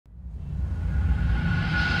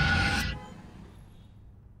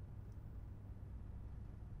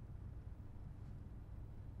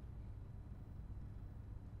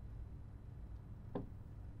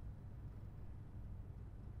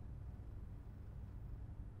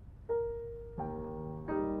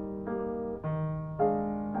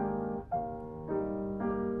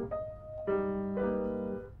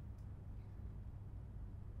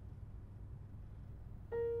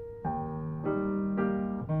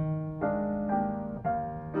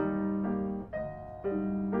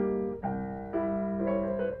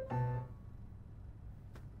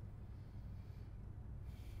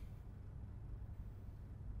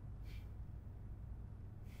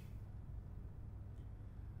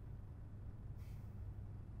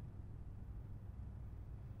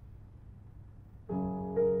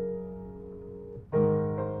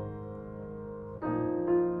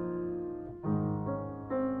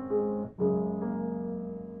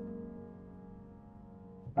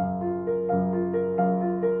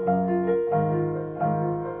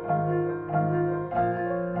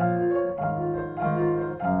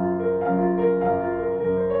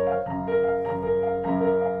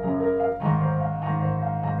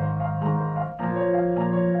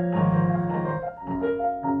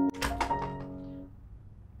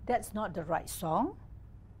that's not the right song.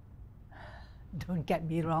 Don't get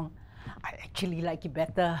me wrong, I actually like it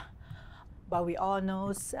better. But we all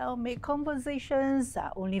know cellmate conversations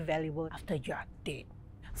are only valuable after you are dead.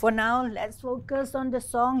 For now, let's focus on the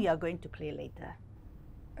song you are going to play later.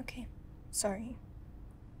 Okay, sorry.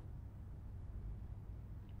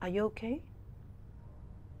 Are you okay?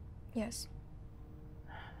 Yes.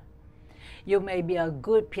 You may be a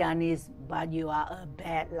good pianist, but you are a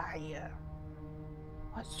bad liar.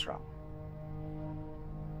 What's wrong?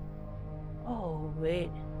 Oh,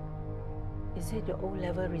 wait. Is it your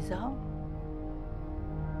O-level result?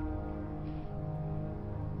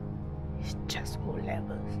 It's just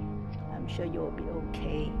O-levels. I'm sure you'll be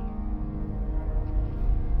okay.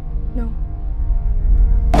 No.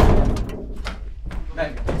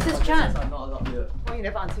 Mrs. Chan! I'm not allowed here. Why you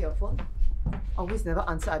never answer your phone? Always never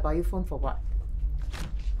answer. I buy you phone for what?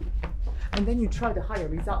 And then you try to hide your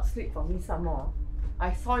result slip from me some more.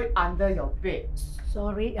 I saw it under your bed.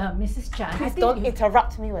 Sorry, Mrs. Chan. Please don't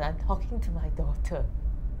interrupt me when I'm talking to my daughter.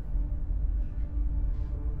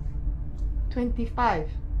 25.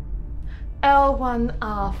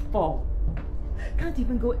 L1R4. Can't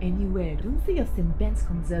even go anywhere. Don't say you're St. Ben's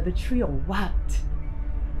Conservatory or what?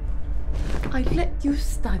 I let you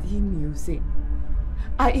study music.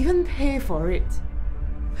 I even pay for it.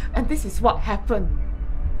 And this is what happened.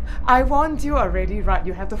 I warned you already, right?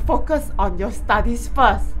 You have to focus on your studies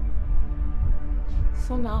first.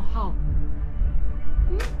 So now how?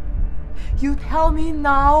 You tell me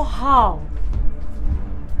now how?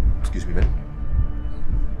 Excuse me, ma'am.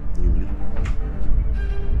 You leave.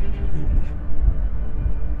 You leave.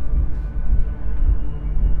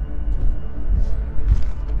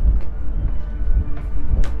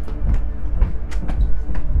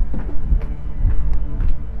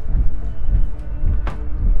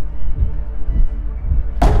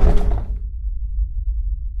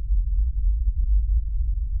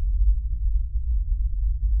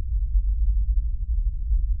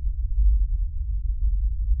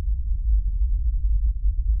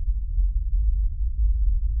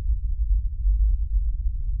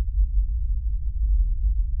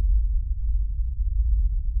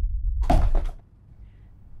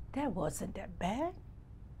 That wasn't that bad.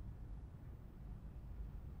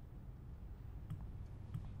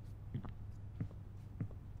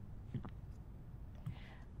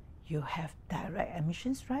 You have direct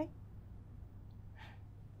admissions, right?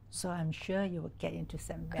 So I'm sure you will get into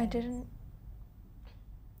St. Ben's.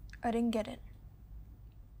 I didn't get it.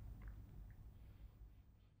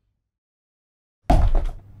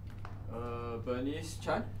 Bernice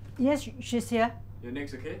Chan, Yes, she's here. you're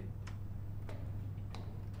next, okay?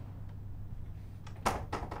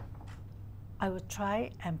 I will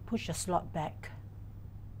try and push a slot back.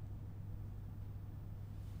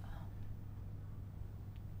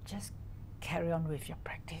 Just carry on with your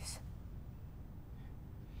practice.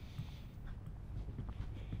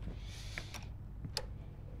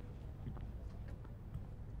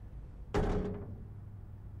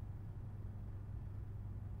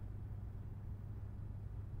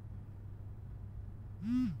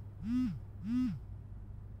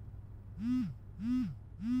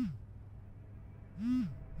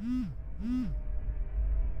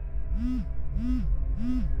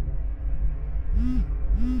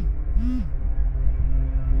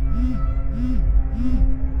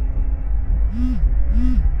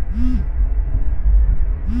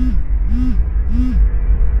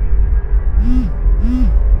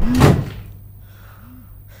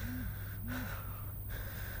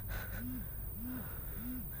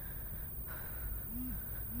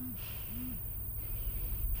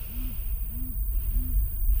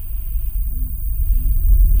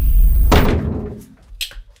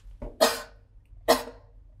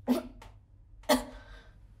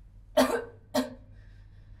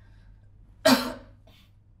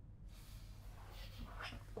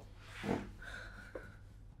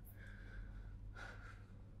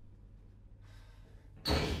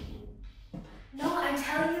 No, I'm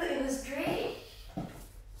telling you, it was great.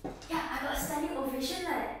 Yeah, I got a standing ovation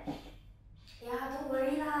leh. Yeah, don't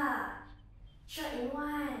worry lah. Sure,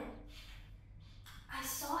 entwined. I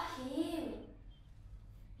saw him.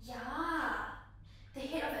 Yeah, the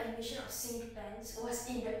head of animation of St. Ben's was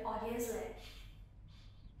in the audience leh.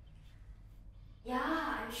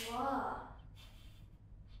 Yeah, I'm sure.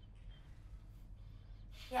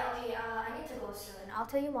 Yeah, okay, I need to go soon. I'll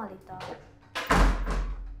tell you more later.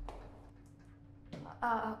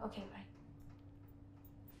 Okay, bye.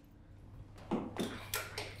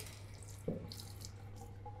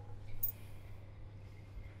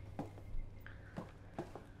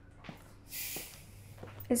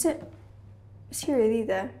 Is he really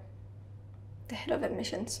there? The head of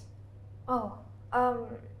admissions. Oh,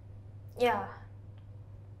 yeah.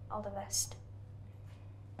 All the best.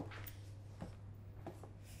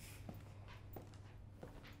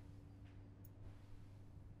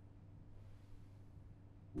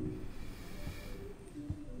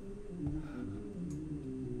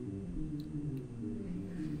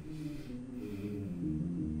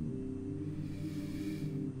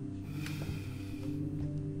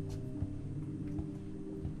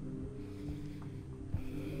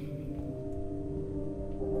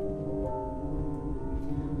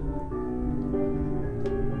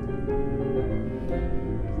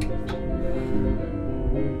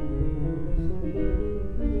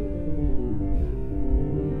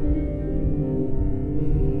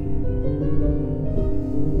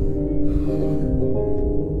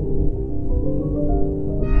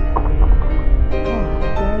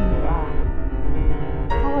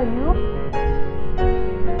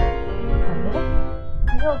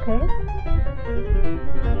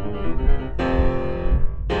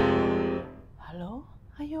 Hello?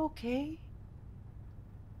 Are you okay?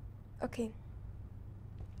 Okay.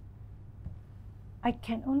 I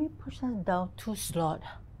can only push us down 2 slots,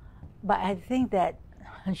 but I think that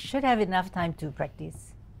I should have enough time to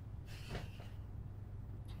practice.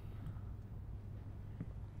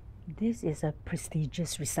 This is a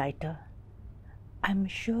prestigious recital. I'm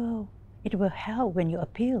sure it will help when you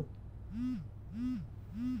appeal.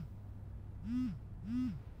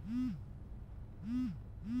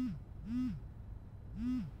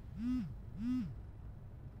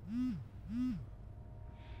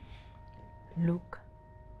 Look,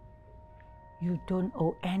 you don't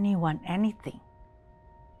owe anyone anything.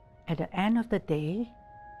 At the end of the day,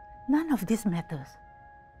 none of this matters.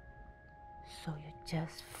 So you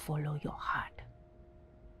just follow your heart.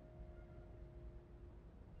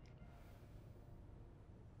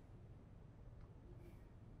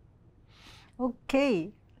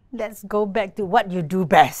 Okay, let's go back to what you do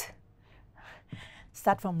best.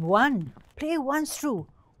 Start from 1. Play 1 through.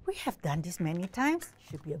 We have done this many times.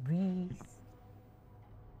 Should be a breeze.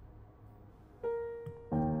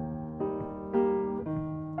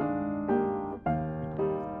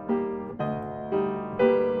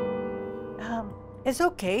 It's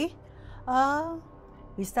okay.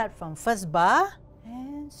 We start from first bar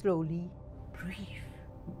and slowly breathe.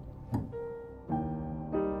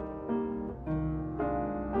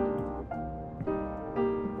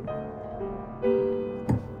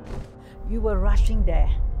 You were rushing there,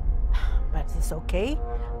 but it's okay.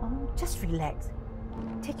 Just relax.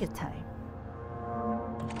 Take your time.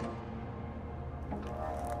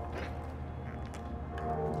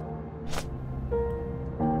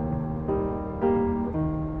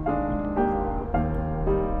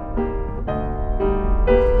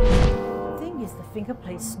 I think it's the finger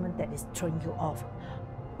placement that is throwing you off.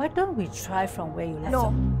 Why don't we try from where you left No,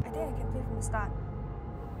 off? I think I can play from the start.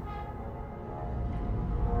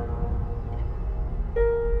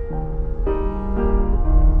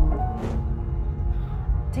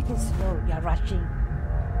 Take it slow, you're rushing.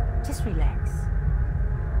 Just relax.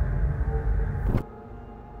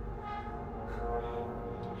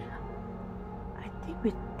 I think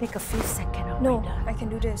we take a few seconds of No, breather. I can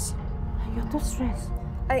do this. You're too stressed.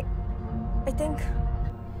 I think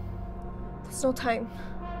there's no time.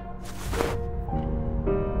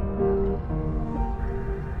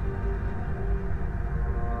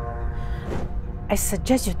 I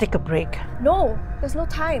suggest you take a break. No, there's no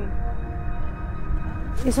time.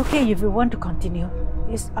 It's okay if you want to continue.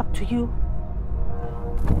 It's up to you.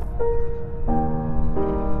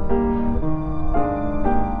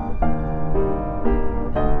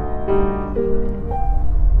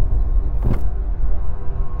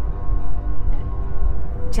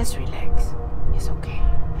 Just relax. It's okay.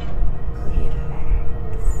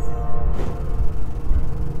 Relax.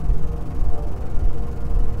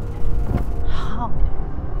 How?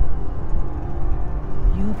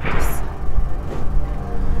 You decide.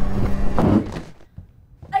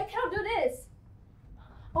 I cannot do this!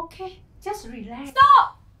 Okay, just relax.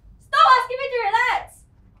 Stop! Stop asking me to relax!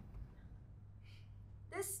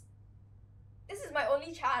 This is my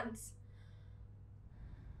only chance.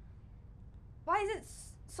 Why is it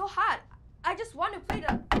so hard? I just want to play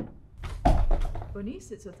the...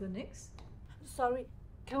 Bernice, it's your turn next. Sorry,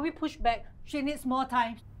 can we push back? She needs more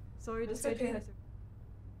time. Sorry, the It's schedule okay. has...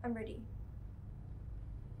 I'm ready.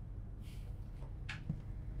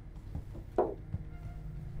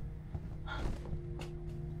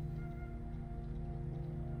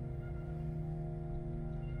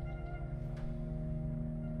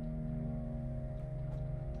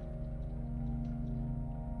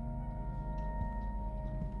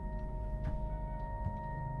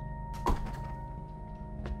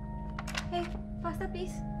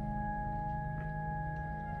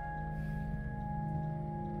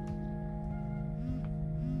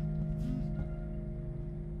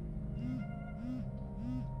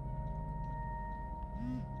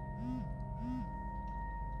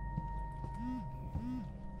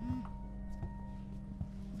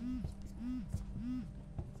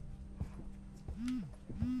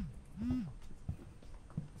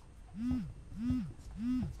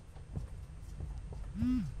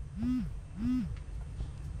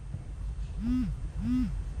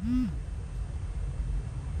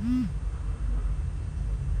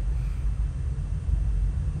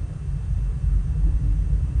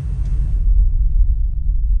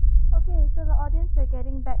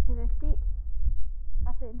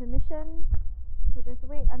 audition, so just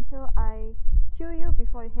wait until I cue you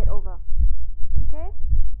before you head over. Okay?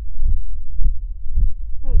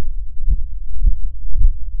 Hey.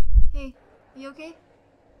 Hey, you okay?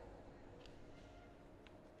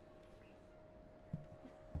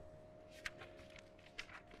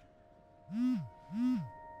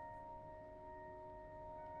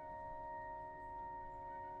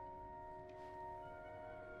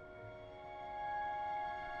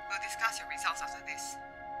 We'll discuss your results after this.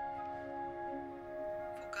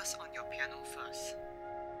 Focus on your piano first.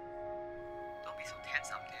 Don't be so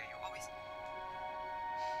tense up there. You always...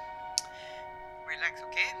 Relax,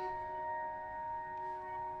 okay?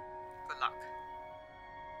 Good luck.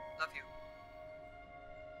 Love you.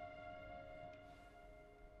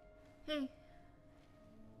 Hey.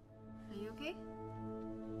 Are you okay?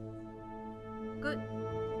 Good.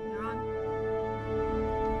 You're on.